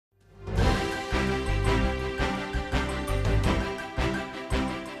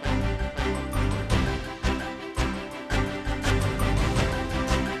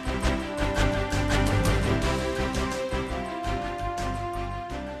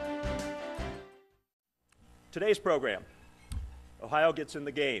Today's program, Ohio Gets in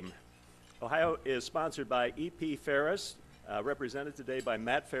the Game. Ohio is sponsored by E.P. Ferris, represented today by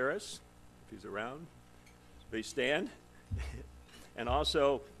Matt Ferris, if he's around. Please stand. And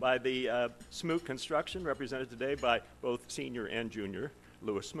also by the Smoot Construction, represented today by both senior and junior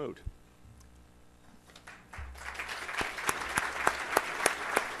Louis Smoot.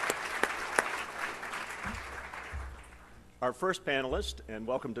 Our first panelist, and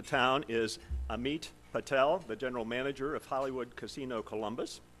welcome to town, is Amit Patel, the general manager of Hollywood Casino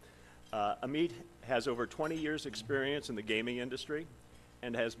Columbus. Amit has over 20 years experience in the gaming industry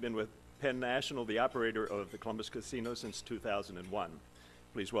and has been with Penn National, the operator of the Columbus Casino, since 2001.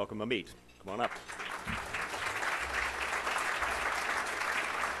 Please welcome Amit. Come on up.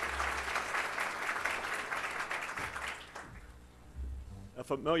 A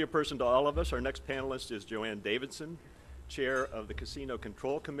familiar person to all of us, our next panelist is Joanne Davidson, chair of the Casino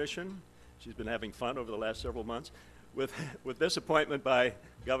Control Commission. She's been having fun over the last several months. With this appointment by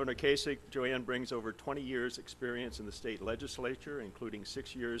Governor Kasich, Joanne brings over 20 years experience in the state legislature, including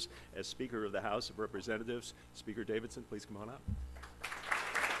 6 years as Speaker of the House of Representatives. Speaker Davidson, please come on up.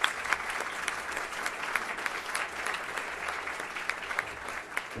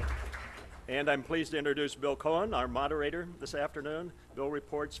 And I'm pleased to introduce Bill Cohen, our moderator this afternoon. Bill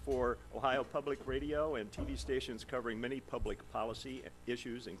reports for Ohio Public Radio and TV stations covering many public policy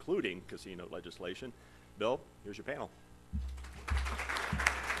issues, including casino legislation. Bill, here's your panel.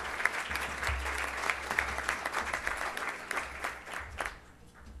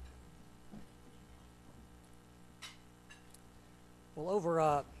 Well, over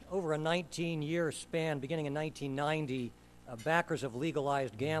a 19-year span, beginning in 1990, backers of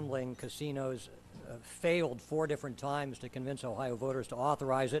legalized gambling casinos failed 4 different times to convince Ohio voters to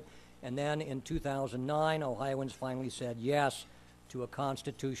authorize it. And then in 2009, Ohioans finally said yes to a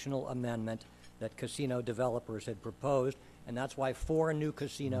constitutional amendment that casino developers had proposed. And that's why 4 new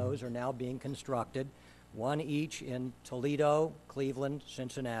casinos are now being constructed, 1 each in Toledo, Cleveland,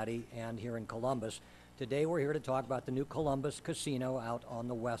 Cincinnati, and here in Columbus. Today we're here to talk about the new Columbus Casino out on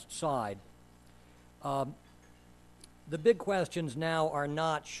the west side. The big questions now are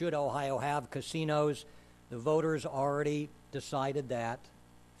not, should Ohio have casinos? The voters already decided that,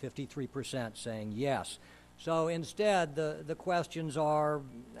 53% saying yes. So instead, the questions are,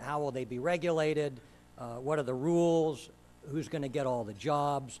 how will they be regulated? What are the rules? Who's going to get all the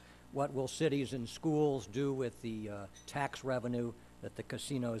jobs? What will cities and schools do with the tax revenue that the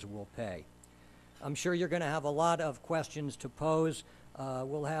casinos will pay? I'm sure you're going to have a lot of questions to pose.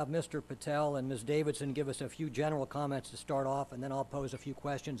 We'll have Mr. Patel and Ms. Davidson give us a few general comments to start off, and then I'll pose a few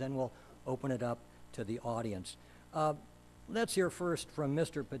questions, and we'll open it up to the audience. Let's hear first from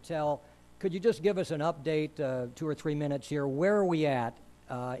Mr. Patel. Could you just give us an update, 2 or 3 minutes here? Where are we at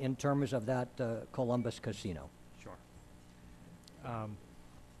in terms of that Columbus Casino? Sure. I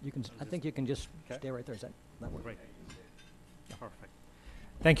think you can just stay right there. Is that work? Great. Perfect.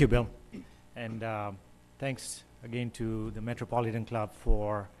 Thank you, Bill. And thanks again to the Metropolitan Club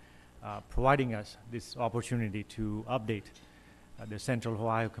for providing us this opportunity to update the Central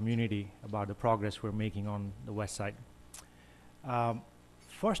Ohio community about the progress we're making on the west side.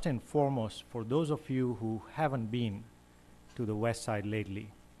 First and foremost, for those of you who haven't been to the west side lately,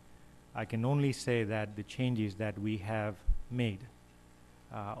 I can only say that the changes that we have made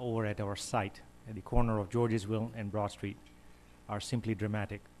over at our site at the corner of Georgesville and Broad Street are simply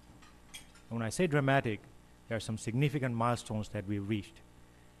dramatic. And when I say dramatic, there are some significant milestones that we've reached.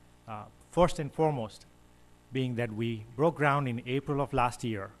 First and foremost, being that we broke ground in April of last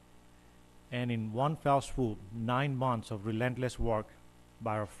year, and in one fell swoop, 9 months of relentless work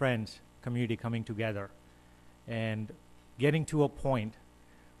by our friends, community coming together, and getting to a point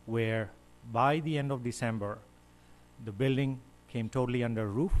where by the end of December, the building came totally under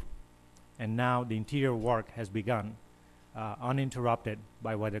roof, and now the interior work has begun uninterrupted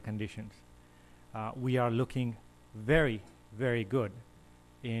by weather conditions. We are looking very, very good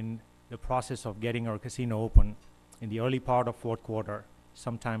in the process of getting our casino open in the early part of 4th quarter,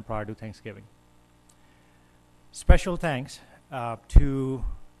 sometime prior to Thanksgiving. Special thanks to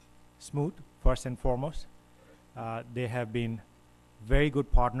Smoot, first and foremost. They have been very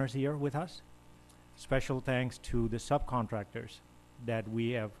good partners here with us. Special thanks to the subcontractors that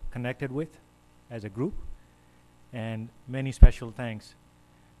we have connected with as a group, and many special thanks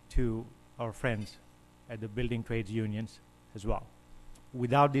to our friends at the building trades unions as well.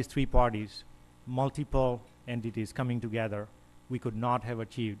 Without these 3 parties, multiple entities coming together, we could not have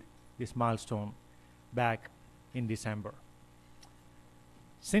achieved this milestone back in December.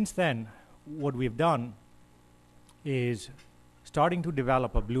 Since then, what we've done is starting to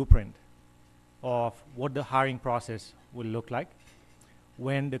develop a blueprint of what the hiring process will look like,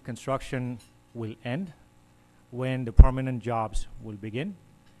 when the construction will end, when the permanent jobs will begin.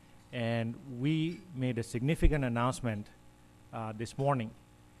 And we made a significant announcement this morning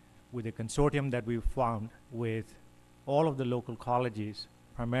with a consortium that we found with all of the local colleges,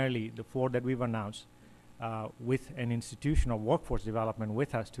 primarily the 4 that we've announced, with an institution of workforce development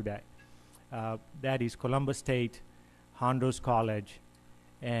with us today. That is Columbus State, Hondros College,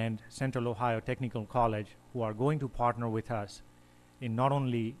 and Central Ohio Technical College, who are going to partner with us in not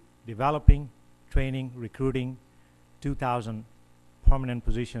only developing, training, recruiting 2,000 permanent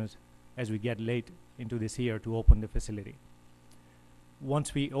positions as we get late into this year to open the facility.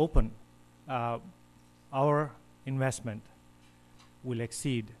 Once we open, our investment will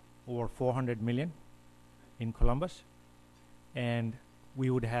exceed over $400 million in Columbus, and we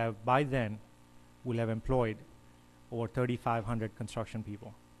would have, by then, we'll have employed over 3,500 construction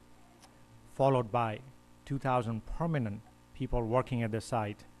people, followed by 2,000 permanent people working at the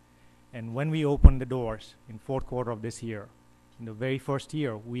site. And when we open the doors in fourth quarter of this year, in the very first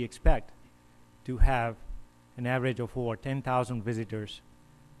year, we expect to have an average of over 10,000 visitors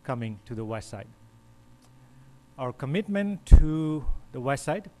coming to the West Side. Our commitment to the West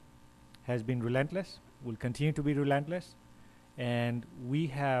Side has been relentless, will continue to be relentless, and we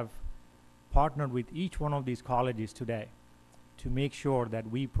have partnered with each one of these colleges today to make sure that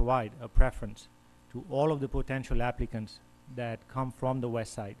we provide a preference to all of the potential applicants that come from the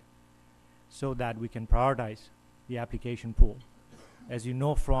West Side so that we can prioritize the application pool. As you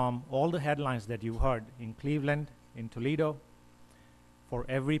know from all the headlines that you heard in Cleveland, in Toledo, for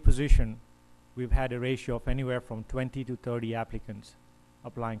every position, we've had a ratio of anywhere from 20 to 30 applicants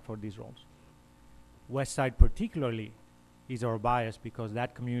applying for these roles. West Side particularly is our bias because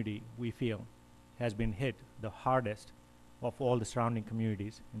that community, we feel, has been hit the hardest of all the surrounding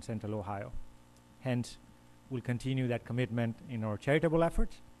communities in Central Ohio. Hence, we'll continue that commitment in our charitable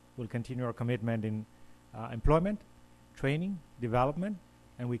efforts. We'll continue our commitment in employment, training, development,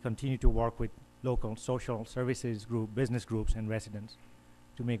 and we continue to work with local social services group, business groups, and residents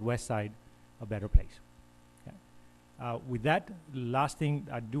to make West Side a better place. Okay. With that, last thing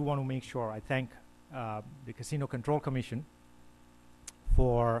I do want to make sure I thank the Casino Control Commission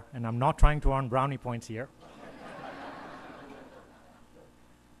for, and I'm not trying to earn brownie points here,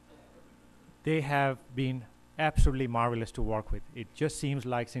 they have been absolutely marvelous to work with. It just seems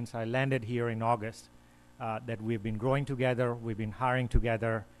like since I landed here in August that we've been growing together, we've been hiring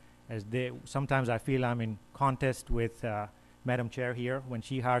together. Sometimes I feel I'm in contest with Madam Chair here. When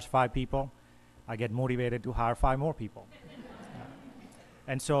she hires 5 people, I get motivated to hire 5 more people.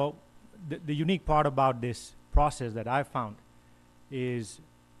 And so the unique part about this process that I've found is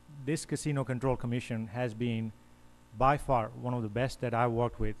this Casino Control Commission has been by far one of the best that I've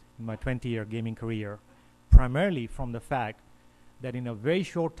worked with in my 20-year gaming career, primarily from the fact that in a very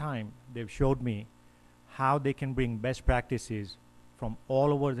short time, they've showed me how they can bring best practices from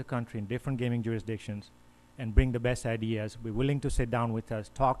all over the country in different gaming jurisdictions and bring the best ideas, be willing to sit down with us,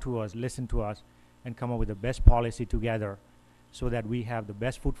 talk to us, listen to us, and come up with the best policy together so that we have the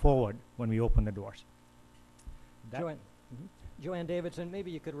best foot forward when we open the doors. Joanne Davidson, maybe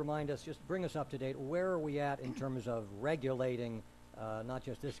you could remind us, just bring us up to date, where are we at in terms of regulating not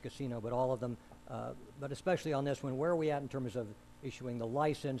just this casino, but all of them, but especially on this one, where are we at in terms of issuing the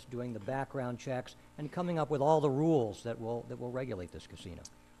license, doing the background checks, and coming up with all the rules that will regulate this casino?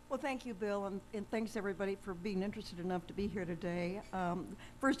 Well, thank you, Bill, and thanks everybody for being interested enough to be here today.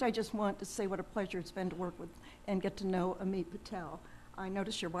 First, I just want to say what a pleasure it's been to work with and get to know Amit Patel. I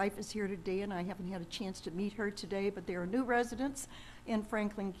notice your wife is here today, and I haven't had a chance to meet her today, but they are new residents in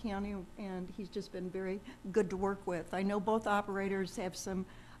Franklin County, and he's just been very good to work with. I know both operators have some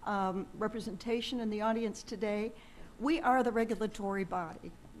representation in the audience today. We are the regulatory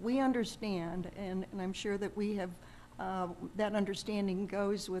body. We understand, and I'm sure that we have that understanding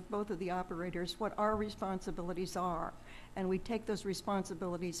goes with both of the operators, what our responsibilities are, and we take those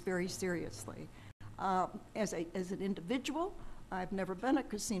responsibilities very seriously. As an individual, I've never been a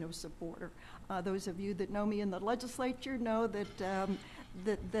casino supporter. Those of you that know me in the legislature know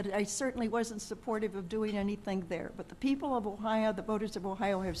that I certainly wasn't supportive of doing anything there. But the people of Ohio, the voters of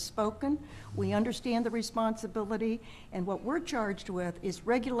Ohio have spoken. We understand the responsibility, and what we're charged with is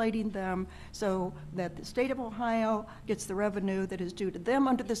regulating them so that the state of Ohio gets the revenue that is due to them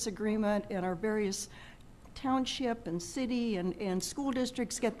under this agreement, and our various township and city and school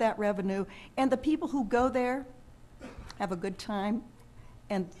districts get that revenue, and the people who go there have a good time,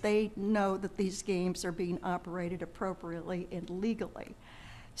 and they know that these games are being operated appropriately and legally.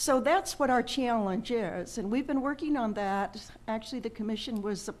 So that's what our challenge is, and we've been working on that. Actually, the commission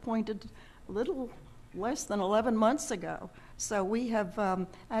was appointed a little less than 11 months ago. So we have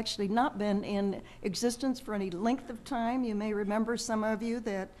actually not been in existence for any length of time. You may remember, some of you,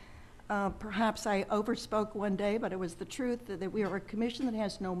 that perhaps I overspoke one day, but it was the truth, that we are a commission that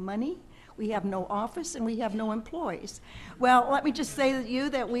has no money, we have no office, and we have no employees. Well, let me just say to you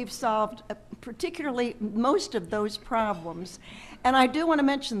that we've solved particularly most of those problems. And I do want to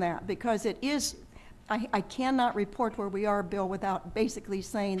mention that because it is, I cannot report where we are, Bill, without basically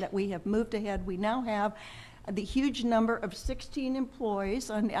saying that we have moved ahead. We now have the huge number of 16 employees,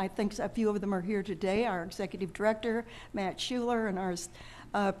 and I think a few of them are here today. Our executive director, Matt Schuler, and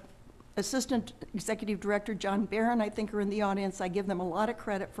our Assistant Executive Director, John Barron, I think, are in the audience. I give them a lot of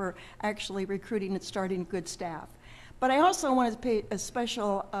credit for actually recruiting and starting good staff. But I also want to pay a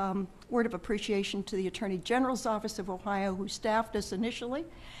special word of appreciation to the Attorney General's Office of Ohio, who staffed us initially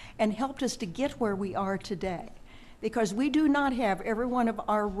and helped us to get where we are today. Because we do not have every one of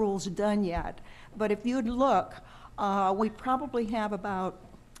our rules done yet. But if you'd look, we probably have about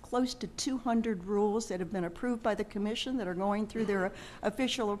close to 200 rules that have been approved by the commission that are going through their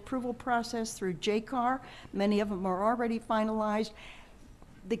official approval process through JCAR. Many of them are already finalized.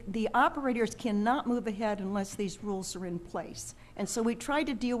 The operators cannot move ahead unless these rules are in place. And so we try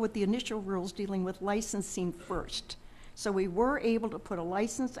to deal with the initial rules dealing with licensing first. So we were able to put a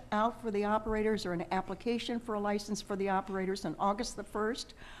license out for the operators, or an application for a license for the operators, on August the 1st.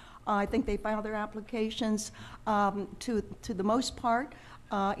 I think they filed their applications to the most part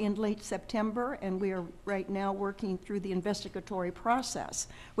in late September, and we are right now working through the investigatory process,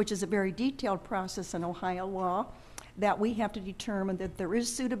 which is a very detailed process in Ohio law, that we have to determine that there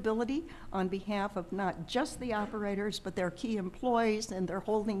is suitability on behalf of not just the operators, but their key employees and their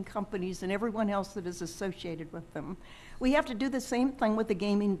holding companies and everyone else that is associated with them. We have to do the same thing with the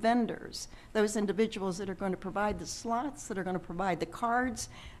gaming vendors, those individuals that are going to provide the slots, that are going to provide the cards.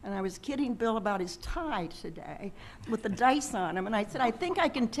 And I was kidding Bill about his tie today with the dice on him, and I said, I think I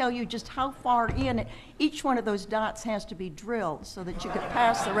can tell you just how far in each one of those dots has to be drilled so that you could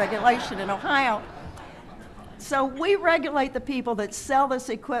pass the regulation in Ohio. So we regulate the people that sell this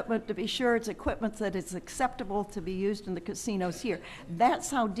equipment to be sure it's equipment that is acceptable to be used in the casinos here. That's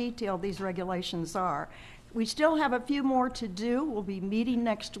how detailed these regulations are. We still have a few more to do. We'll be meeting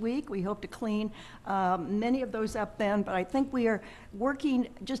next week. We hope to clean many of those up then, but I think we are working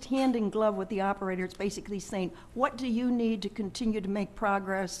just hand in glove with the operators, basically saying, what do you need to continue to make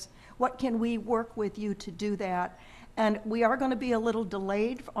progress? What can we work with you to do that? And we are going to be a little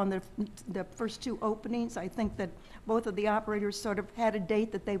delayed on the first two openings. I think that both of the operators sort of had a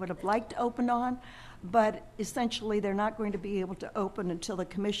date that they would have liked to open on, but essentially they're not going to be able to open until the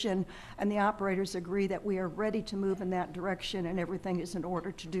commission and the operators agree that we are ready to move in that direction and everything is in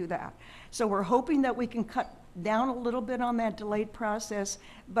order to do that. So we're hoping that we can cut down a little bit on that delayed process,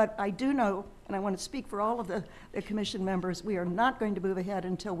 but I do know, and I want to speak for all of the commission members, we are not going to move ahead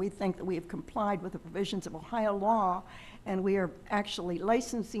until we think that we have complied with the provisions of Ohio law, and we are actually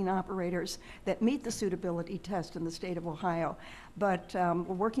licensing operators that meet the suitability test in the state of Ohio. But we're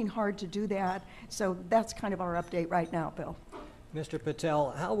working hard to do that, so that's kind of our update right now, Bill. Mr.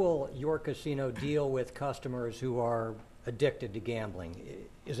 Patel, how will your casino deal with customers who are addicted to gambling?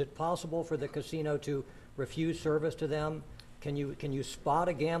 Is it possible for the casino to refuse service to them? Can you spot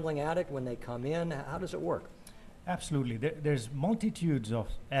a gambling addict when they come in? How does it work? Absolutely. There's multitudes of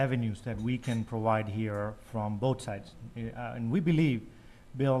avenues that we can provide here from both sides. And we believe,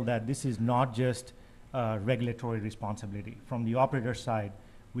 Bill, that this is not just regulatory responsibility. From the operator side,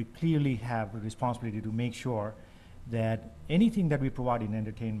 we clearly have a responsibility to make sure that anything that we provide in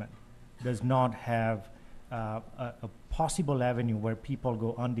entertainment does not have a possible avenue where people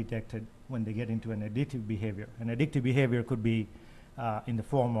go undetected when they get into an addictive behavior. An addictive behavior could be in the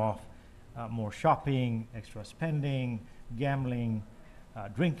form of more shopping, extra spending, gambling,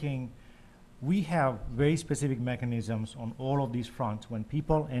 drinking. We have very specific mechanisms on all of these fronts when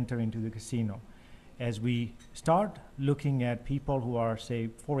people enter into the casino. As we start looking at people who are, say,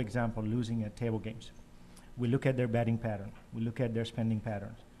 for example, losing at table games, we look at their betting pattern, we look at their spending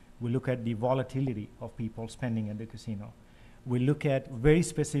patterns, we look at the volatility of people spending at the casino. We look at very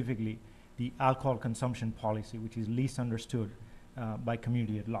specifically the alcohol consumption policy, which is least understood by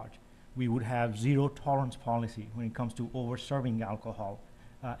community at large. We would have zero tolerance policy when it comes to over-serving alcohol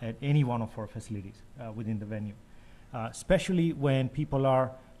at any one of our facilities within the venue. Especially when people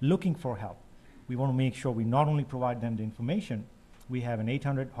are looking for help. We want to make sure we not only provide them the information, we have an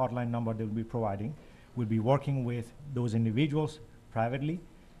 800 hotline number that we'll be providing. We'll be working with those individuals privately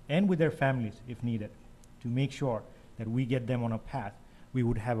and with their families if needed to make sure that we get them on a path We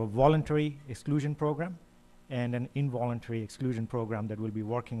would have a voluntary exclusion program and an involuntary exclusion program that we'll be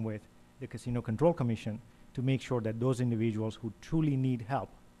working with the Casino Control Commission to make sure that those individuals who truly need help,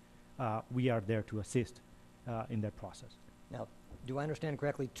 we are there to assist in that process. Now, do I understand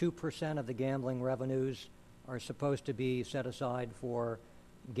correctly, 2% of the gambling revenues are supposed to be set aside for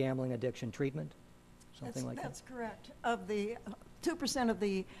gambling addiction treatment? Something like that? That's correct. Of the 2% of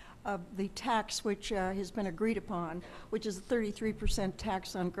the tax which has been agreed upon, which is a 33%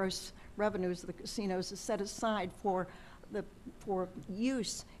 tax on gross revenues of the casinos, is set aside for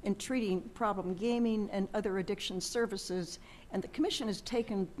use in treating problem gaming and other addiction services, and the Commission has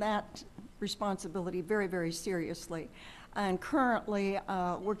taken that responsibility very, very seriously. And currently,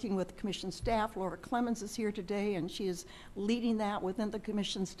 working with the Commission staff, Laura Clemens is here today, and she is leading that within the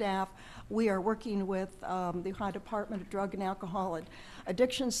Commission staff. We are working with the Ohio Department of Drug and Alcohol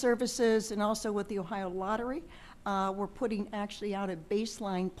Addiction Services and also with the Ohio Lottery. We're putting actually out a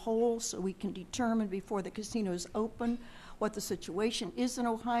baseline poll so we can determine before the casinos open what the situation is in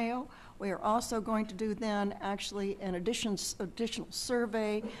Ohio. We are also going to do then actually an additional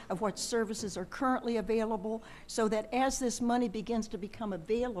survey of what services are currently available so that as this money begins to become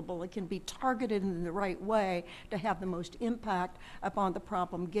available, it can be targeted in the right way to have the most impact upon the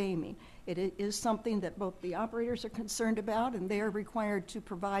problem gaming. It is something that both the operators are concerned about, and they are required to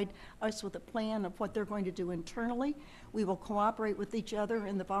provide us with a plan of what they're going to do internally. We will cooperate with each other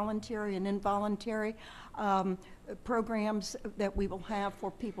in the voluntary and involuntary programs that we will have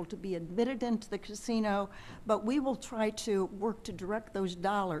for people to be admitted into the casino, but we will try to work to direct those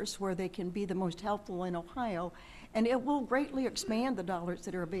dollars where they can be the most helpful in Ohio, and it will greatly expand the dollars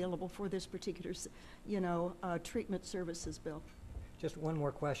that are available for this particular, treatment services bill. Just one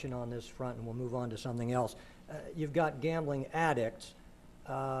more question on this front, and we'll move on to something else. You've got gambling addicts,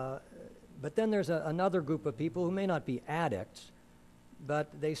 but then there's another group of people who may not be addicts, but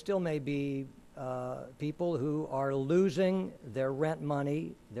they still may be people who are losing their rent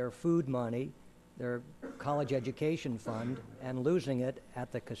money, their food money, their college education fund, and losing it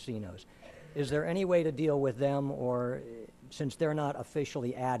at the casinos. Is there any way to deal with them, or since they're not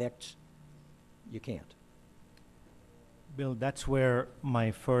officially addicts, you can't? Bill, that's where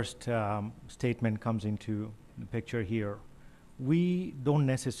my first statement comes into the picture here. We don't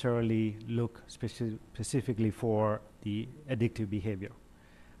necessarily look specifically for the addictive behavior.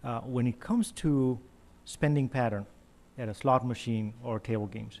 When it comes to spending pattern at a slot machine or table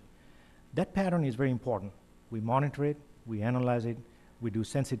games, that pattern is very important. We monitor it, we analyze it, we do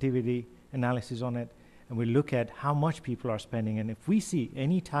sensitivity analysis on it, and we look at how much people are spending. And if we see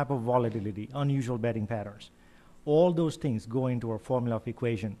any type of volatility, unusual betting patterns, all those things go into our formula of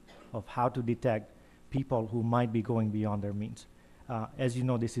equation of how to detect people who might be going beyond their means. As you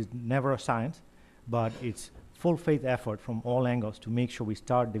know, this is never a science, but it's full faith effort from all angles to make sure we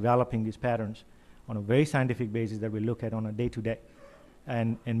start developing these patterns on a very scientific basis that we look at on a day-to-day,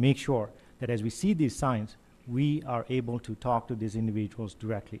 and make sure that as we see these signs, we are able to talk to these individuals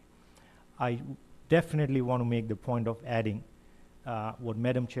directly. I definitely want to make the point of adding what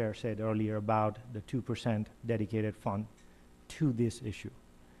Madam Chair said earlier about the 2% dedicated fund to this issue.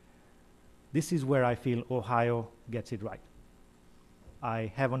 This is where I feel Ohio gets it right.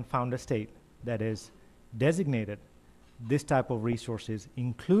 I haven't found a state that has designated this type of resources,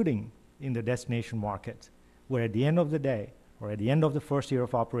 including in the destination markets, where at the end of the day, or at the end of the first year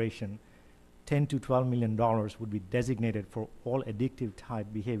of operation, $10 to $12 million would be designated for all addictive type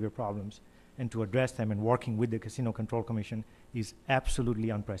behavior problems, and to address them and working with the Casino Control Commission is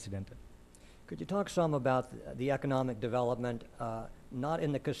absolutely unprecedented. Could you talk some about the economic development, not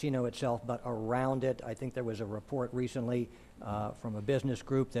in the casino itself, but around it? I think there was a report recently from a business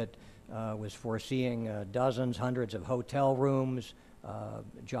group that was foreseeing dozens, hundreds of hotel rooms,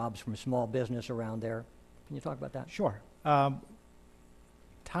 jobs from small business around there. Can you talk about that? Sure. Time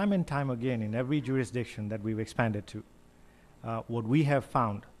and time again, in every jurisdiction that we've expanded to, what we have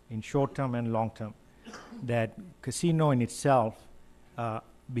found in short term and long term, that casino in itself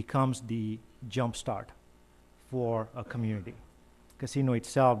becomes the jump start for a community. Casino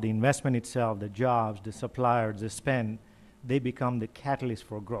itself, the investment itself, the jobs, the suppliers, the spend, they become the catalyst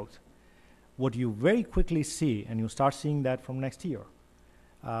for growth. What you very quickly see, and you start seeing that from next year,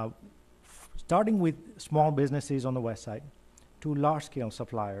 starting with small businesses on the west side to large-scale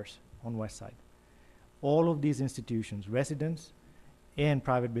suppliers on west side. All of these institutions, residents and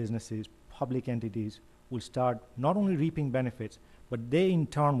private businesses, public entities, will start not only reaping benefits, but they in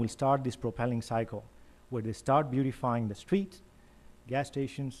turn will start this propelling cycle where they start beautifying the streets, gas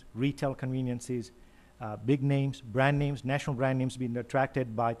stations, retail conveniences, big names, brand names, national brand names being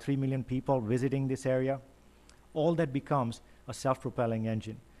attracted by 3 million people visiting this area. All that becomes a self-propelling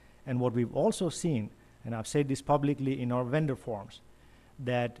engine. And what we've also seen, and I've said this publicly in our vendor forums,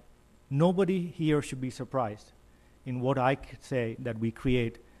 that nobody here should be surprised in what I could say that we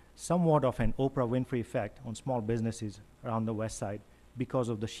create somewhat of an Oprah Winfrey effect on small businesses around the West Side because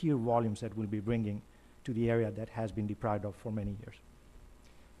of the sheer volumes that we'll be bringing to the area that has been deprived of for many years.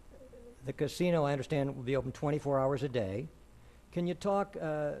 The casino, I understand, will be open 24 hours a day. Can you talk,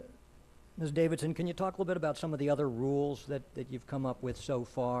 Ms. Davidson, can you talk a little bit about some of the other rules that you've come up with so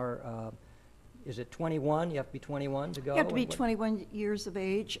far? Is it 21? You have to be 21 to go? You have to be 21 years of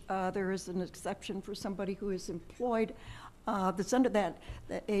age. There is an exception for somebody who is employed that's under that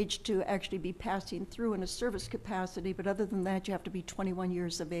age to actually be passing through in a service capacity, but other than that, you have to be 21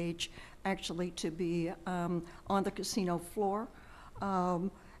 years of age actually to be on the casino floor.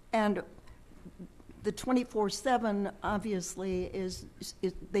 And the 24/7 obviously is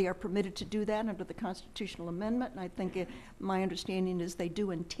they are permitted to do that under the constitutional amendment, and I think my understanding is they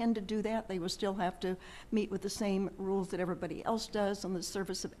do intend to do that. They will still have to meet with the same rules that everybody else does on the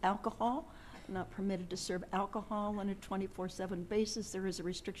service of alcohol. Not permitted to serve alcohol on a 24/7 basis. There is a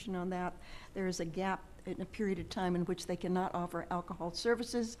restriction on that. There is a gap in a period of time in which they cannot offer alcohol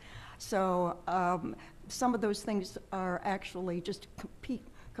services. So some of those things are actually just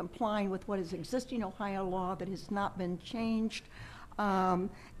complying with what is existing Ohio law that has not been changed. And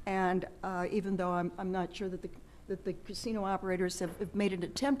even though I'm not sure that the casino operators have made an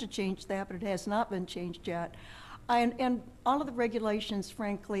attempt to change that, but it has not been changed yet. And all of the regulations,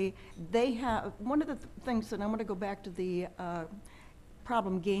 frankly, they have, one of the things that I'm going to go back to the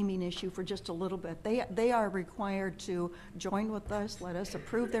problem gaming issue for just a little bit. They are required to join with us, let us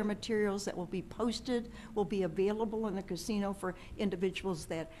approve their materials that will be posted, will be available in the casino for individuals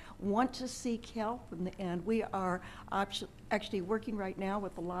that want to seek help. And we are actually working right now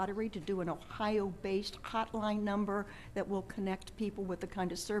with the lottery to do an Ohio-based hotline number that will connect people with the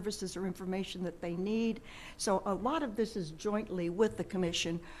kind of services or information that they need. So a lot of this is jointly with the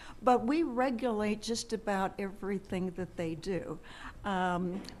commission, but we regulate just about everything that they do.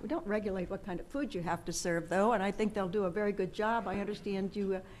 We don't regulate what kind of food you have to serve, though, and I think they'll do a very good job. I understand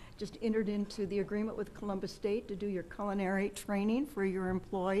you just entered into the agreement with Columbus State to do your culinary training for your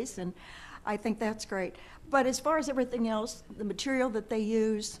employees, and I think that's great. But as far as everything else, the material that they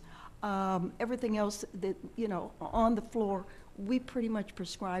use, everything else that, you know, on the floor, we pretty much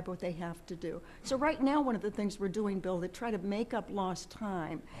prescribe what they have to do. So right now, one of the things we're doing, Bill, to try to make up lost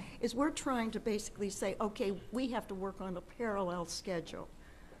time is we're trying to basically say, okay, we have to work on a parallel schedule.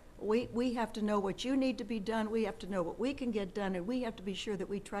 We have to know what you need to be done, we have to know what we can get done, and we have to be sure that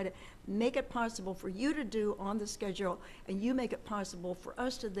we try to make it possible for you to do on the schedule, and you make it possible for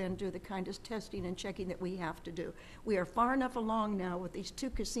us to then do the kind of testing and checking that we have to do. We are far enough along now with these two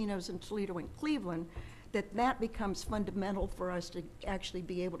casinos in Toledo and Cleveland that becomes fundamental for us to actually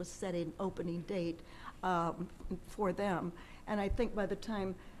be able to set an opening date for them. And I think by the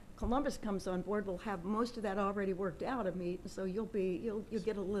time Columbus comes on board, we'll have most of that already worked out, Amit, so you'll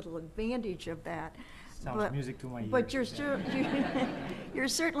get a little advantage of that. Sounds music to my ears. But you're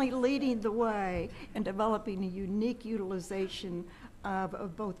certainly leading the way in developing a unique utilization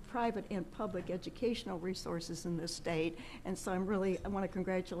of both private and public educational resources in this state. And so I want to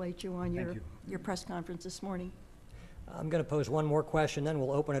congratulate you on your press conference this morning. I'm going to pose one more question, then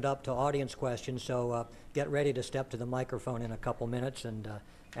we'll open it up to audience questions. So get ready to step to the microphone in a couple minutes and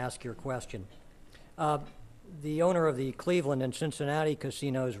ask your question. The owner of the Cleveland and Cincinnati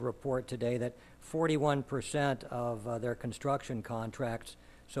casinos report today that 41% of their construction contracts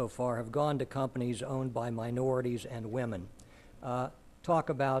so far have gone to companies owned by minorities and women. Talk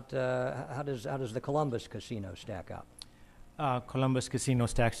about how does the Columbus casino stack up? Columbus Casino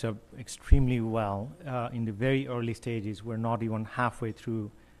stacks up extremely well. In the very early stages, we're not even halfway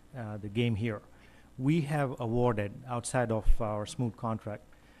through the game here. We have awarded, outside of our smooth contract,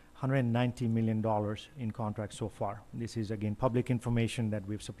 $190 million in contracts so far. This is, again, public information that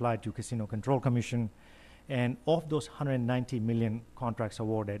we've supplied to Casino Control Commission. And of those 190 million contracts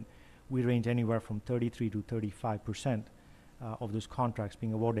awarded, we range anywhere from 33 to 35% of those contracts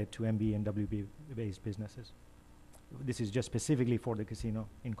being awarded to MB and WB-based businesses. This is just specifically for the casino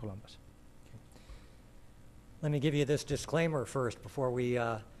in Columbus. Okay. Let me give you this disclaimer first before we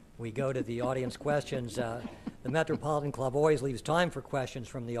go to the audience questions. The Metropolitan Club always leaves time for questions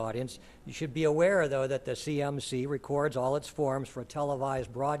from the audience. You should be aware, though, that the CMC records all its forms for a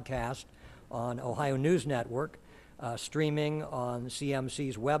televised broadcast on Ohio News Network, streaming on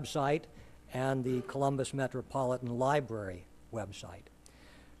CMC's website and the Columbus Metropolitan Library website.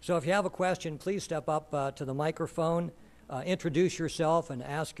 So if you have a question, please step up to the microphone, introduce yourself and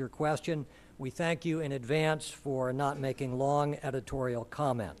ask your question. We thank you in advance for not making long editorial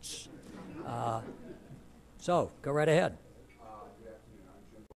comments. So, go right ahead. Good afternoon. I'm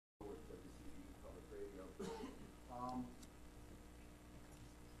Jim with WCB Public Radio.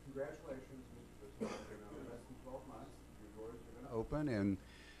 Congratulations, Mr. Patel. In less than 12 months, your doors are going to open, and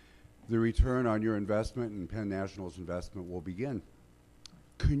the return on your investment and Penn National's investment will begin.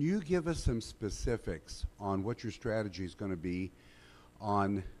 Can you give us some specifics on what your strategy is going to be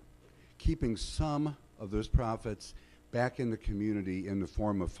on keeping some of those profits back in the community in the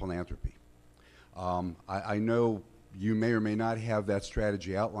form of philanthropy? I know you may or may not have that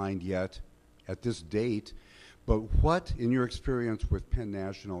strategy outlined yet at this date, but what, in your experience with Penn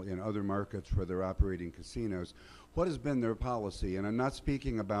National in other markets where they're operating casinos, what has been their policy? And I'm not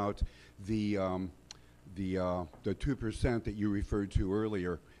speaking about the 2% that you referred to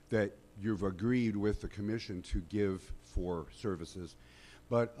earlier that you've agreed with the commission to give for services,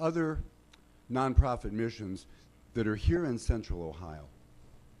 but other nonprofit missions that are here in Central Ohio.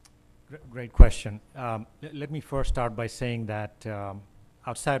 Great question. Let me first start by saying that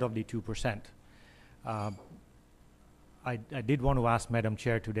outside of the 2%, I did want to ask Madam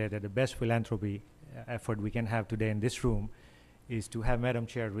Chair today that the best philanthropy effort we can have today in this room is to have Madam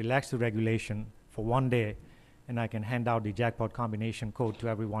Chair relax the regulation for one day, and I can hand out the jackpot combination code to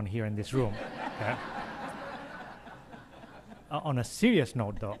everyone here in this room. Okay? On a serious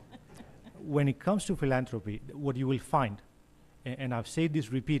note, though, when it comes to philanthropy, what you will find, and I've said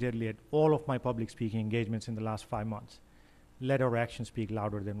this repeatedly at all of my public speaking engagements in the last 5 months, let our actions speak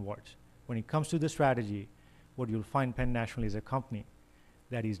louder than words. When it comes to the strategy, what you'll find Penn National is a company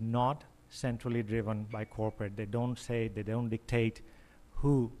that is not centrally driven by corporate. They don't say, they don't dictate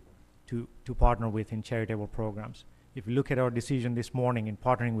who to partner with in charitable programs. If you look at our decision this morning in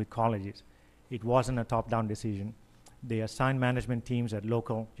partnering with colleges, it wasn't a top-down decision. They assign management teams at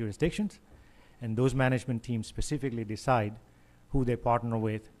local jurisdictions, and those management teams specifically decide who they partner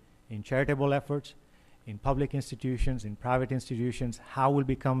with in charitable efforts, in public institutions, in private institutions, how we'll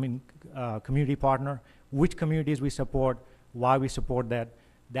become a community partner, which communities we support, why we support that.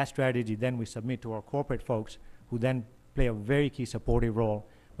 That strategy then we submit to our corporate folks, who then play a very key supportive role,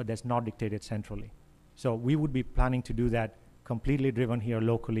 but that's not dictated centrally. So we would be planning to do that completely driven here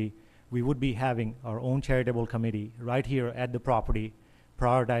locally. We would be having our own charitable committee right here at the property,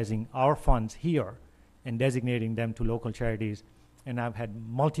 prioritizing our funds here and designating them to local charities. And I've had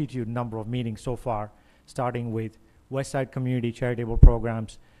number of meetings so far, starting with Westside Community Charitable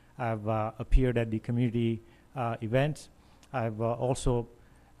Programs. I've appeared at the community events. I've also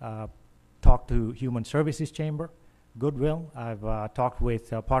talked to Human Services Chamber, Goodwill. I've talked with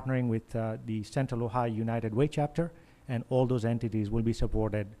partnering with the Central Ohio United Way chapter, and all those entities will be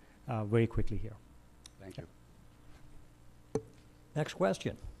supported very quickly here. Thank you. Next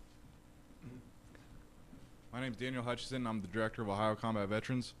question. My name is Daniel Hutchison. I'm the director of Ohio Combat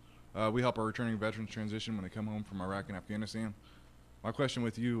Veterans. We help our returning veterans transition when they come home from Iraq and Afghanistan. My question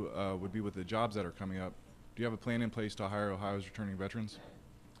with you would be with the jobs that are coming up. Do you have a plan in place to hire Ohio's returning veterans?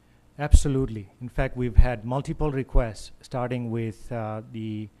 Absolutely. In fact, we've had multiple requests, starting with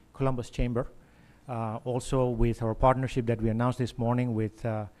the Columbus Chamber, also with our partnership that we announced this morning with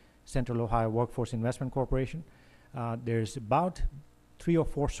Central Ohio Workforce Investment Corporation. There's about 3 or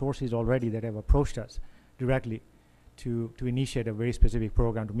 4 sources already that have approached us directly to initiate a very specific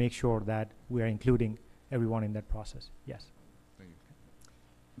program to make sure that we are including everyone in that process. Yes. Thank you.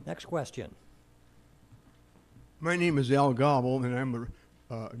 Next question. My name is Al Gobble, and I'm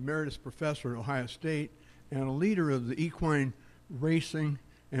a emeritus professor at Ohio State and a leader of the equine racing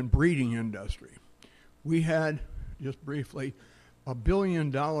and breeding industry. We had, just briefly, $1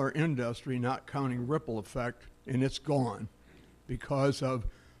 billion industry, not counting ripple effect, and it's gone because of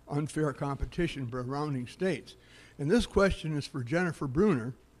unfair competition for surrounding states. And this question is for Jennifer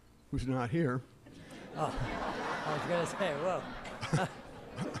Bruner, who's not here. Oh, I was going to say,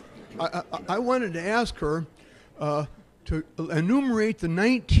 whoa. I wanted to ask her to enumerate the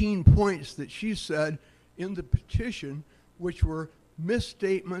 19 points that she said in the petition which were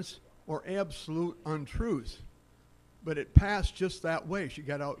misstatements or absolute untruths. But it passed just that way. She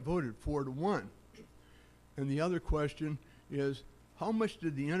got outvoted 4-1. And the other question is, how much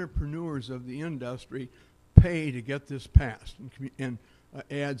did the entrepreneurs of the industry pay to get this passed, and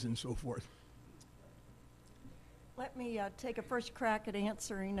ads and so forth? Let me take a first crack at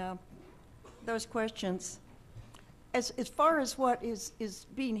answering those questions. As far as what is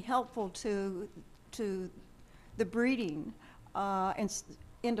being helpful to the breeding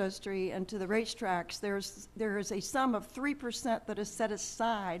industry and to the racetracks, there is a sum of 3% that is set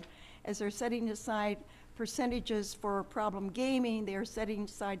aside, as they're setting aside percentages for problem gaming, they are setting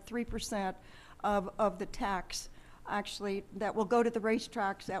aside 3% of the tax, actually, that will go to the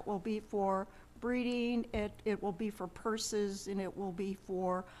racetracks. That will be for breeding, it will be for purses, and it will be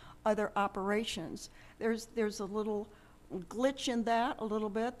for other operations. There's a little glitch in that a little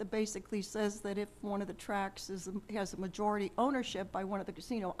bit that basically says that if one of the tracks has a majority ownership by one of the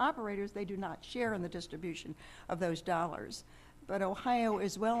casino operators, they do not share in the distribution of those dollars. But Ohio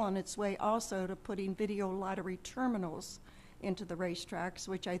is well on its way also to putting video lottery terminals into the racetracks,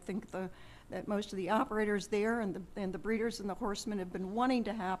 which I think that most of the operators there and the breeders and the horsemen have been wanting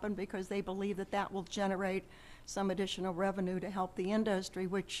to happen, because they believe that that will generate some additional revenue to help the industry,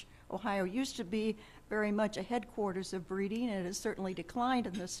 which Ohio used to be very much a headquarters of breeding, and it has certainly declined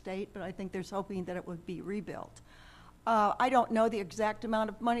in this state, but I think there's hoping that it would be rebuilt. I don't know the exact amount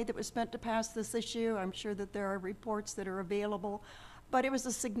of money that was spent to pass this issue. I'm sure that there are reports that are available, but it was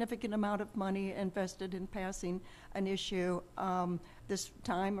a significant amount of money invested in passing an issue this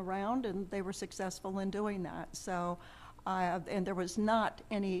time around, and they were successful in doing that. So, and there was not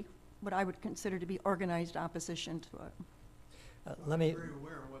any what I would consider to be organized opposition to it. Let me. I'm very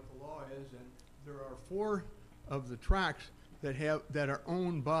aware of what the law is, and there are 4 of the tracks that are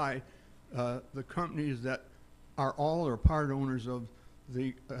owned by the companies that are all or part owners of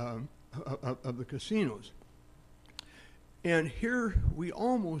the casinos. And here we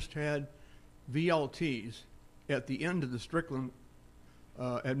almost had VLTs at the end of the Strickland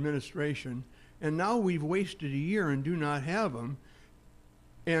administration, and now we've wasted a year and do not have them.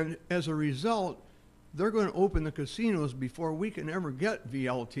 And as a result, they're going to open the casinos before we can ever get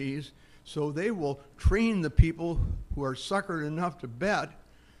VLTs, so they will train the people who are suckered enough to bet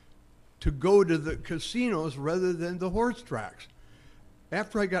to go to the casinos rather than the horse tracks.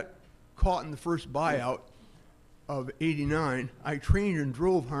 After I got caught in the first buyout of '89, I trained and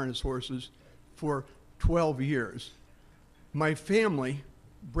drove harness horses for 12 years. My family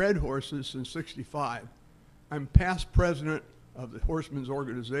bred horses since '65. I'm past president of the Horsemen's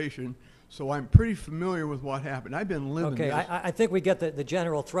Organization, so I'm pretty familiar with what happened. I've been living Okay, this. I think we get the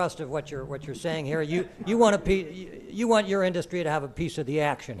general thrust of what you're saying here. You want you want your industry to have a piece of the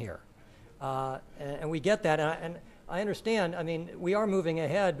action here, and we get that. And I understand. I mean, we are moving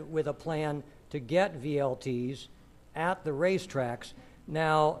ahead with a plan to get VLTs at the racetracks.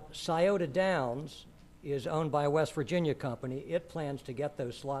 Now, Scioto Downs is owned by a West Virginia company. It plans to get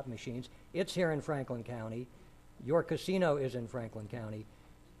those slot machines. It's here in Franklin County. Your casino is in Franklin County.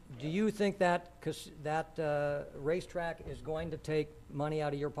 Do you think that racetrack is going to take money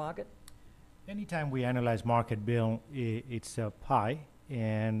out of your pocket? Anytime we analyze market, Bill, it's a pie,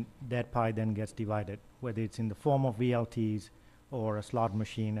 and that pie then gets divided, whether it's in the form of VLTs or a slot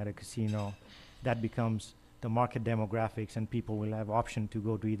machine at a casino. That becomes the market demographics, and people will have option to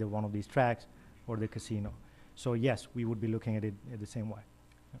go to either one of these tracks or the casino. So yes, we would be looking at it the same way.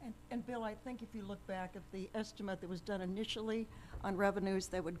 And Bill, I think if you look back at the estimate that was done initially on revenues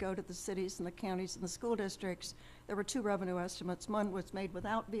that would go to the cities and the counties and the school districts, there were 2 revenue estimates. One was made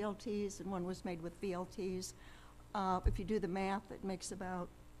without VLTs and one was made with VLTs. If you do the math, it makes about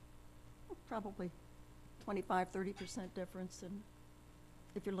probably 25–30% difference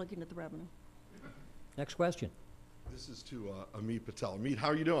if you're looking at the revenue. Next question. This is to Amit Patel. Amit, how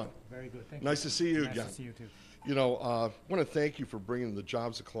are you doing? Very good. Thank Nice to see you Nice again. to see you too. You know, I want to thank you for bringing the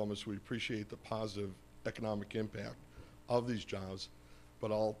jobs to Columbus. We appreciate the positive economic impact of these jobs. But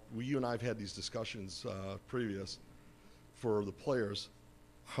you and I have had these discussions previous for the players.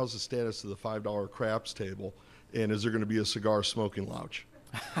 How's the status of the $5 craps table? And is there going to be a cigar smoking lounge?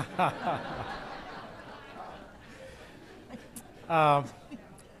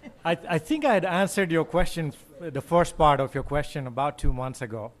 I think I had answered your question, the first part of your question, about 2 months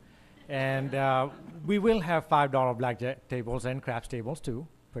ago. And we will have $5 blackjack tables and craps tables too,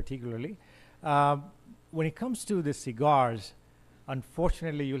 particularly. When it comes to the cigars,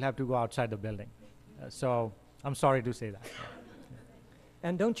 unfortunately, you'll have to go outside the building. So I'm sorry to say that.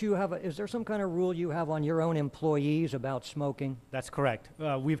 And don't you have is there some kind of rule you have on your own employees about smoking? That's correct.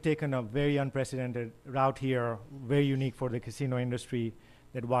 We've taken a very unprecedented route here, very unique for the casino industry,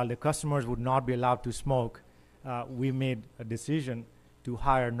 that while the customers would not be allowed to smoke, we made a decision to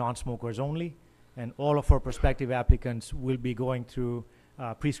hire non-smokers only, and all of our prospective applicants will be going through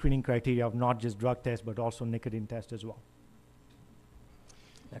pre-screening criteria of not just drug tests, but also nicotine tests as well.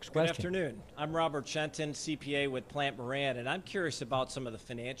 Next question. Good afternoon. I'm Robert Shenton, CPA with Plant Moran, and I'm curious about some of the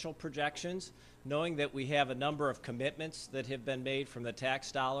financial projections, knowing that we have a number of commitments that have been made from the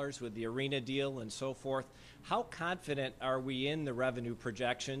tax dollars with the arena deal and so forth. How confident are we in the revenue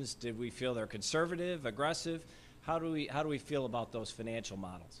projections? Did we feel they're conservative, aggressive? How do we feel about those financial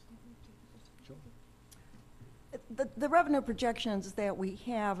models? The revenue projections that we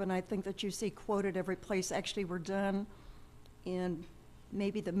have, and I think that you see quoted every place, actually were done in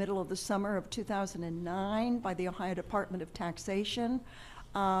maybe the middle of the summer of 2009 by the Ohio Department of Taxation.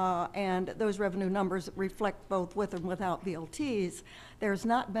 And those revenue numbers reflect both with and without VLTs. There's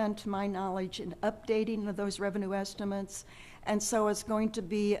not been, to my knowledge, an updating of those revenue estimates. And so it's going to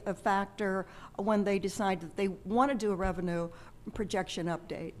be a factor when they decide that they want to do a revenue projection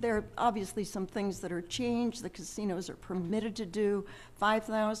update. There are obviously some things that are changed. The casinos are permitted to do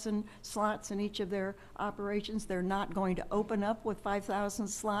 5,000 slots in each of their operations. They're not going to open up with 5,000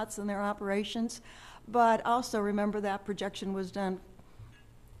 slots in their operations. But also remember that projection was done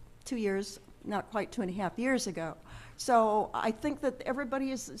 2 years, not quite 2.5 years ago. So I think that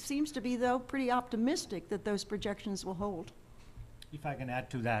everybody seems to be, though, pretty optimistic that those projections will hold. If I can add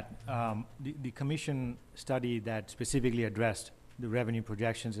to that, the commission study that specifically addressed the revenue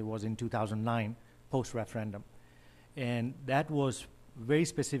projections, it was in 2009, post-referendum. And that was very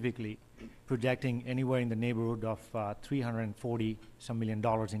specifically projecting anywhere in the neighborhood of $340 some million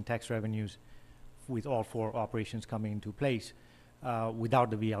in tax revenues with all 4 operations coming into place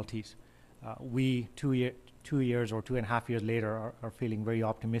without the VLTs. We, 2 years or 2.5 years later, are feeling very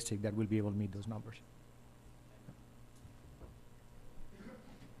optimistic that we'll be able to meet those numbers.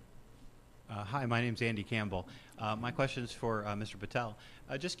 Hi, my name's Andy Campbell. My question is for Mr. Patel.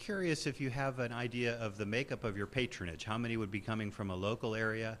 Just curious if you have an idea of the makeup of your patronage. How many would be coming from a local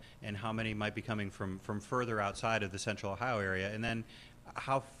area, and how many might be coming from further outside of the Central Ohio area? And then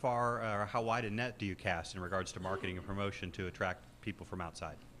how far or how wide a net do you cast in regards to marketing and promotion to attract people from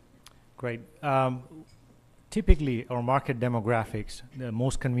outside? Great. Typically, our market demographics, the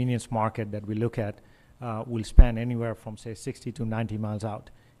most convenience market that we look at, will span anywhere from, say, 60 to 90 miles out.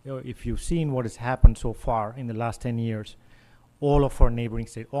 If you've seen what has happened so far in the last 10 years, all of our neighboring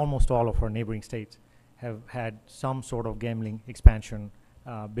states, almost all of our neighboring states, have had some sort of gambling expansion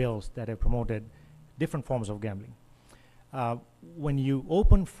bills that have promoted different forms of gambling. When you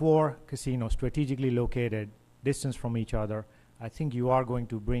open 4 casinos strategically located, distance from each other, I think you are going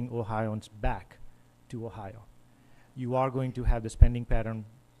to bring Ohioans back to Ohio. You are going to have the spending pattern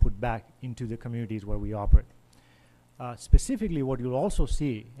put back into the communities where we operate. Specifically, what you'll also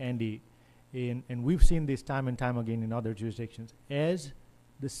see, Andy, and we've seen this time and time again in other jurisdictions, as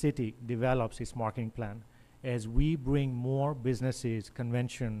the city develops its marketing plan, as we bring more businesses,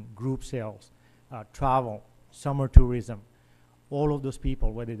 convention, group sales, travel, summer tourism, all of those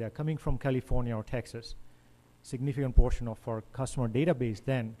people, whether they're coming from California or Texas, significant portion of our customer database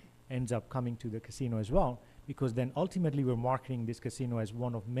then ends up coming to the casino as well, because then ultimately we're marketing this casino as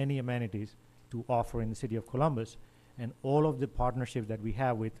one of many amenities to offer in the city of Columbus. And all of the partnerships that we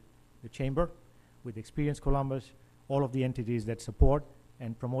have with the Chamber, with Experience Columbus, all of the entities that support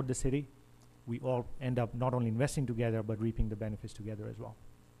and promote the city, we all end up not only investing together, but reaping the benefits together as well.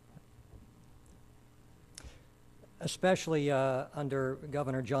 Especially under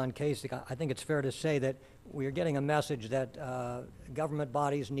Governor John Kasich, I think it's fair to say that we are getting a message that government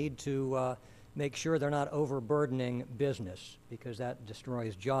bodies need to make sure they're not overburdening business, because that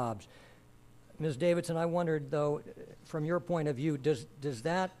destroys jobs. Ms. Davidson, I wondered, though, from your point of view, does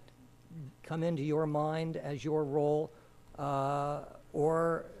that come into your mind as your role,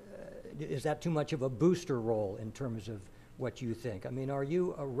 or is that too much of a booster role in terms of what you think? I mean, are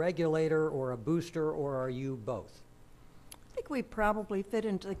you a regulator or a booster, or are you both? I think we probably fit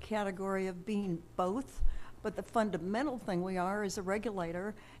into the category of being both, but the fundamental thing we are is a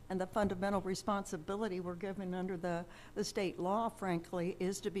regulator, and the fundamental responsibility we're given under the state law, frankly,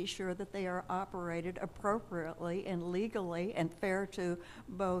 is to be sure that they are operated appropriately and legally and fair to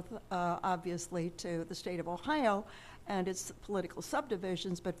both, obviously, to the state of Ohio and its political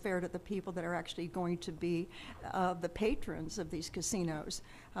subdivisions, but fair to the people that are actually going to be the patrons of these casinos.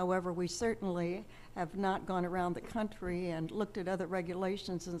 However, we certainly have not gone around the country and looked at other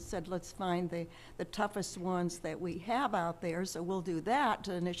regulations and said, let's find the toughest ones that we have out there, so we'll do that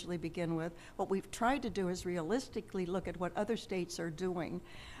to initially begin with. What we've tried to do is realistically look at what other states are doing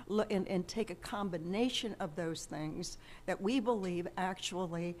and take a combination of those things that we believe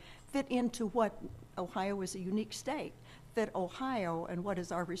actually fit into what Ohio is a unique state, fit Ohio and what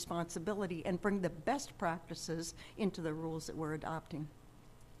is our responsibility, and bring the best practices into the rules that we're adopting.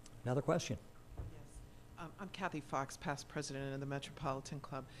 Another question. Yes. I'm Kathy Fox, past president of the Metropolitan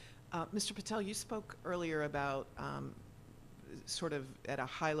Club. Mr. Patel, you spoke earlier about sort of at a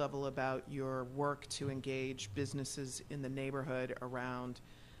high level about your work to engage businesses in the neighborhood around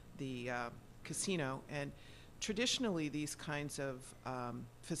the casino. And traditionally, these kinds of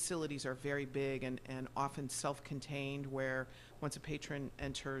facilities are very big and often self-contained, where once a patron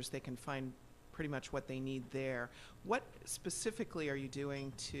enters, they can find pretty much what they need there. What specifically are you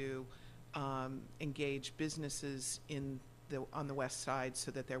doing to engage businesses on the west side so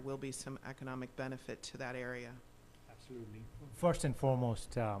that there will be some economic benefit to that area? Absolutely. First and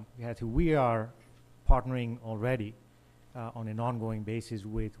foremost, we are partnering already on an ongoing basis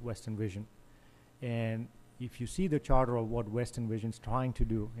with Western Vision. And if you see the charter of what Western Vision is trying to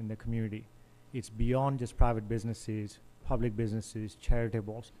do in the community, it's beyond just private businesses, public businesses,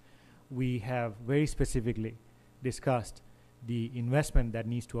 charitables. We have very specifically discussed the investment that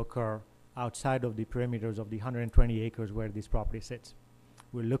needs to occur outside of the perimeters of the 120 acres where this property sits.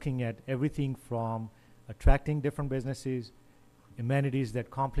 We're looking at everything from attracting different businesses, amenities that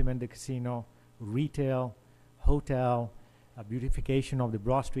complement the casino, retail, hotel, beautification of the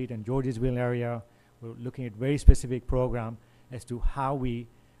Broad Street and Georgesville area. We're looking at very specific program as to how we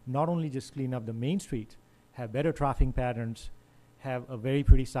not only just clean up the main street, have better traffic patterns, have a very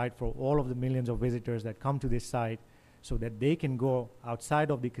pretty site for all of the millions of visitors that come to this site so that they can go outside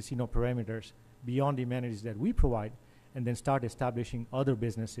of the casino perimeters beyond the amenities that we provide and then start establishing other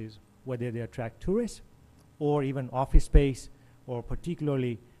businesses, whether they attract tourists or even office space or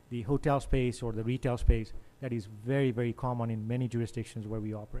particularly the hotel space or the retail space that is very, very common in many jurisdictions where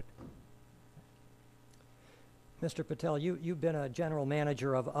we operate. Mr. Patel, you've been a general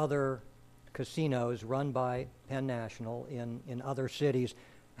manager of other casinos run by Penn National in other cities.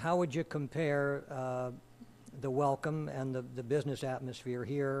 How would you compare the welcome and the business atmosphere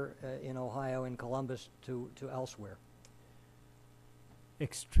here in Ohio, in Columbus, to elsewhere?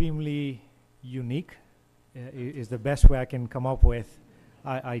 Extremely unique is the best way I can come up with.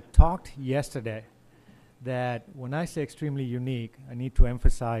 I talked yesterday that when I say extremely unique, I need to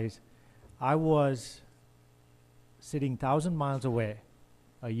emphasize I was sitting 1,000 miles away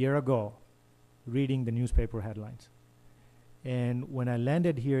a year ago reading the newspaper headlines. And when I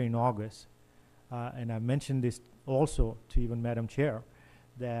landed here in August, and I mentioned this also to even Madam Chair,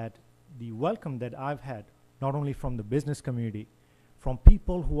 that the welcome that I've had, not only from the business community, from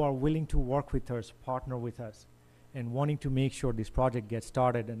people who are willing to work with us, partner with us, and wanting to make sure this project gets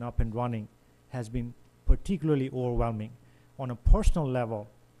started and up and running, has been particularly overwhelming. On a personal level,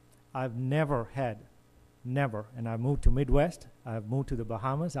 I've never, and I've moved to Midwest, I've moved to the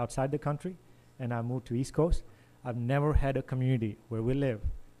Bahamas outside the country, and I've moved to East Coast. I've never had a community where we live,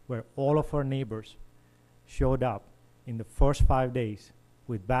 where all of our neighbors showed up in the first 5 days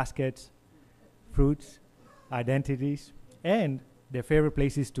with baskets, fruits, identities, and their favorite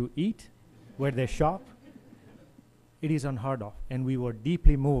places to eat, where they shop. It is unheard of, and we were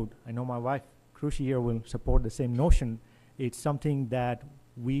deeply moved. I know my wife, Krushi, here will support the same notion. It's something that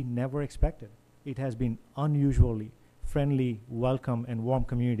we never expected. It has been unusually friendly, welcome, and warm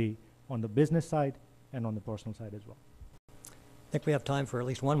community on the business side and on the personal side as well. I think we have time for at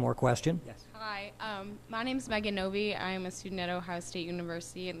least one more question. Yes. Hi, my name is Megan Novi. I am a student at Ohio State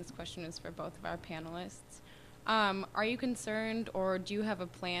University, and this question is for both of our panelists. Are you concerned, or do you have a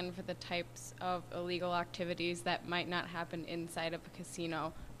plan for the types of illegal activities that might not happen inside of a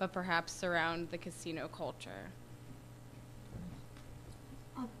casino, but perhaps surround the casino culture?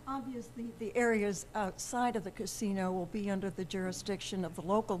 Obviously, the areas outside of the casino will be under the jurisdiction of the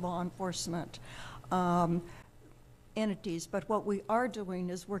local law enforcement entities, but what we are doing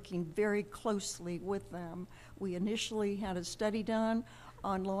is working very closely with them. We initially had a study done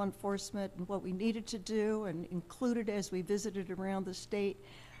on law enforcement and what we needed to do, and included as we visited around the state,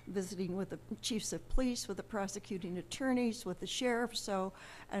 visiting with the chiefs of police, with the prosecuting attorneys, with the sheriff.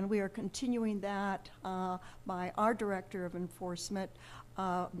 And we are continuing that by our director of enforcement,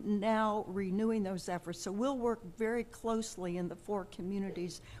 now renewing those efforts. So we'll work very closely in the 4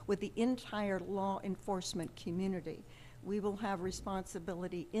 communities with the entire law enforcement community. We will have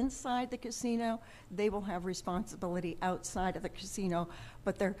responsibility inside the casino. They will have responsibility outside of the casino,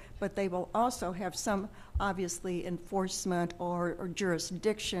 but they will also have some, obviously, enforcement or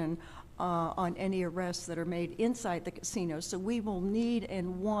jurisdiction on any arrests that are made inside the casino. So we will need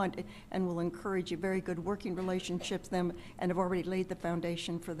and want and will encourage a very good working relationship with them, and have already laid the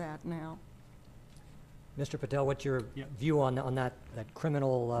foundation for that now. Mr. Patel, what's your view on that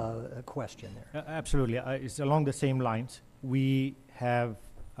criminal question there? Absolutely. It's along the same lines. We have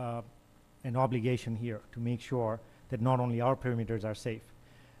an obligation here to make sure that not only our perimeters are safe,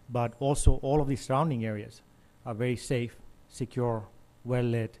 but also all of the surrounding areas are very safe, secure, well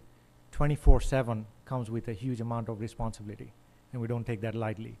lit. 24/7 comes with a huge amount of responsibility, and we don't take that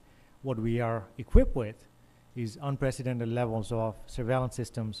lightly. What we are equipped with is unprecedented levels of surveillance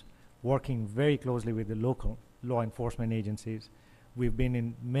systems, working very closely with the local law enforcement agencies. We've been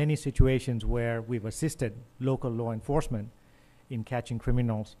in many situations where we've assisted local law enforcement in catching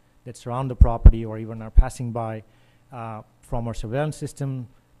criminals that surround the property or even are passing by, from our surveillance system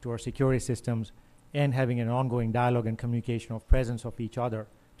to our security systems, and having an ongoing dialogue and communication of presence of each other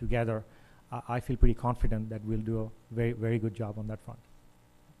together, I feel pretty confident that we'll do a very, very good job on that front.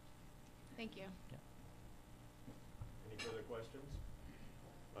 Thank you. Any further questions?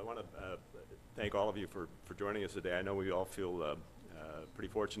 I want to thank all of you for joining us today. I know we all feel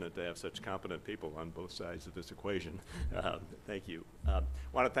pretty fortunate to have such competent people on both sides of this equation. Thank you.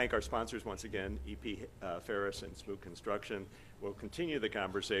 Want to thank our sponsors once again, EP Ferris and Spook Construction. We'll continue the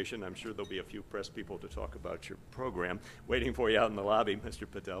conversation. I'm sure there'll be a few press people to talk about your program waiting for you out in the lobby, Mr.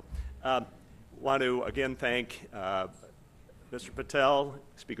 Patel. Want to again thank Mr. Patel,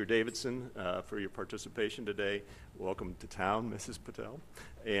 Speaker Davidson, for your participation today. Welcome to town, Mrs. Patel,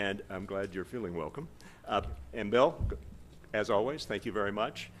 and I'm glad you're feeling welcome. And Bill, as always, thank you very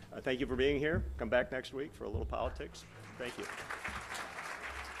much. Thank you for being here. Come back next week for a little politics. Thank you.